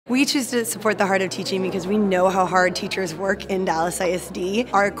We choose to support the Heart of Teaching because we know how hard teachers work in Dallas ISD.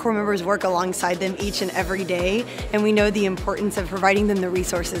 Our core members work alongside them each and every day, and we know the importance of providing them the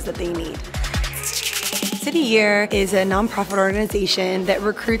resources that they need. City Year is a nonprofit organization that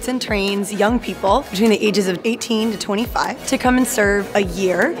recruits and trains young people between the ages of 18 to 25 to come and serve a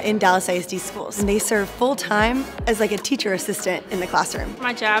year in Dallas ISD schools. And they serve full-time as like a teacher assistant in the classroom.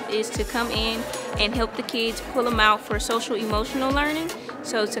 My job is to come in and help the kids, pull them out for social emotional learning,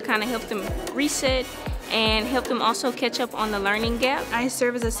 so to kind of help them reset and help them also catch up on the learning gap. I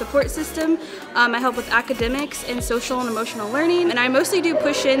serve as a support system. I help with academics and social and emotional learning, and I mostly do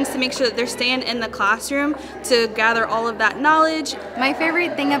push-ins to make sure that they're staying in the classroom to gather all of that knowledge. My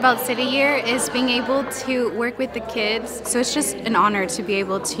favorite thing about City Year is being able to work with the kids, so it's just an honor to be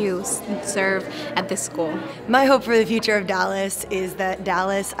able to serve at this school. My hope for the future of Dallas is that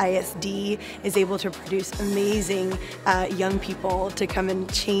Dallas ISD is able to produce amazing young people to come and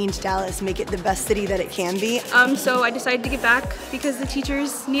change Dallas, make it the best city that it can be. So I decided to give back because the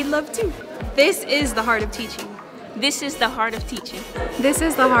teachers need love too. This is the heart of teaching. This is the heart of teaching. This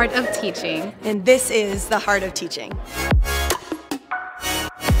is the heart of teaching. And this is the Heart of Teaching.